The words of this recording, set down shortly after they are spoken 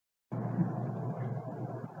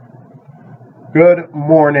Good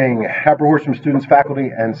morning, Hatboro-Horsham students, faculty,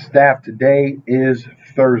 and staff. Today is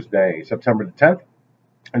Thursday, September the 10th,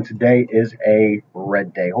 and today is a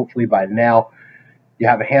red day. Hopefully by now you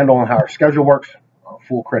have a handle on how our schedule works.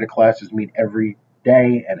 Full credit classes meet every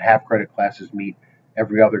day, and half credit classes meet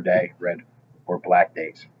every other day, red or black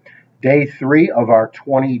days. Day 3 of our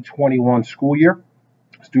 2021 school year.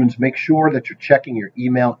 Students, make sure that you're checking your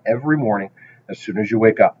email every morning as soon as you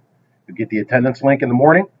wake up. You get the attendance link in the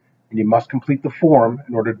morning, and you must complete the form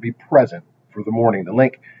in order to be present for the morning. The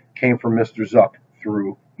link came from Mr. Zuck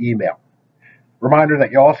through email. Reminder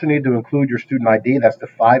that you also need to include your student ID. That's the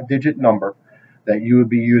 5-digit number that you would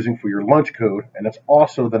be using for your lunch code, and it's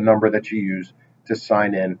also the number that you use to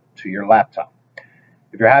sign in to your laptop.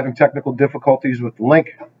 If you're having technical difficulties with the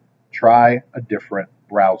link, try a different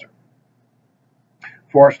browser.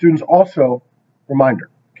 For our students also, reminder,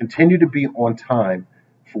 continue to be on time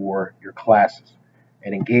for your classes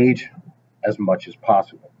and engage as much as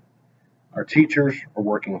possible. Our teachers are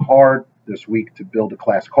working hard this week to build a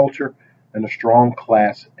class culture and a strong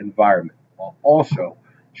class environment, while also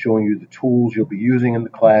showing you the tools you'll be using in the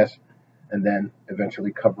class and then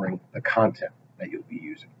eventually covering the content that you'll be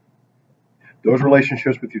using. Those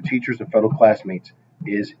relationships with your teachers and fellow classmates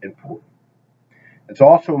is important. It's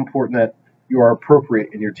also important that you are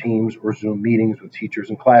appropriate in your Teams or Zoom meetings with teachers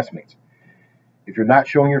and classmates. If you're not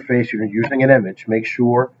showing your face, you're using an image, make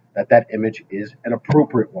sure that that image is an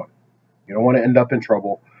appropriate one. You don't want to end up in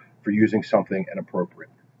trouble for using something inappropriate.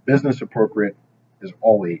 Business appropriate is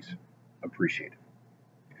always appreciated.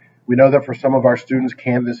 We know that for some of our students,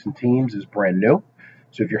 Canvas and Teams is brand new.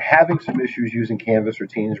 So if you're having some issues using Canvas or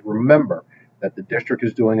Teams, remember that the district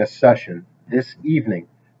is doing a session this evening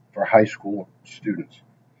for high school students.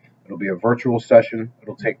 It'll be a virtual session.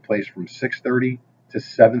 It'll take place from 6:30 to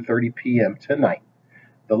 7:30 p.m. tonight.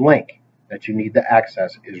 The link that you need to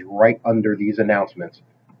access is right under these announcements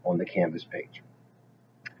on the Canvas page.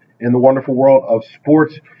 In the wonderful world of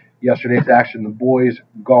sports, yesterday's action, the boys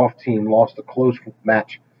golf team lost a close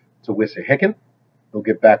match to Wissahickon. They'll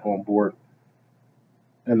get back on board.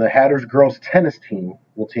 And the Hatters girls tennis team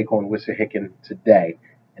will take on Wissahickon today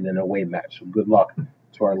in an away match. So good luck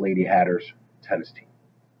to our Lady Hatters tennis team.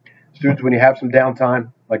 Students, when you have some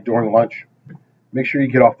downtime, like during lunch, make sure you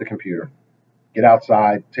get off the computer. Get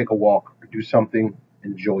outside, take a walk, or do something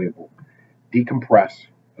enjoyable. Decompress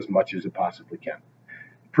as much as you possibly can.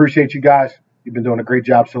 Appreciate you guys. You've been doing a great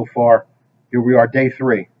job so far. Here we are, day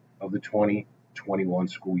 3 of the 2021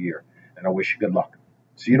 school year. And I wish you good luck.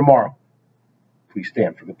 See you tomorrow. Please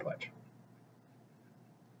stand for the pledge.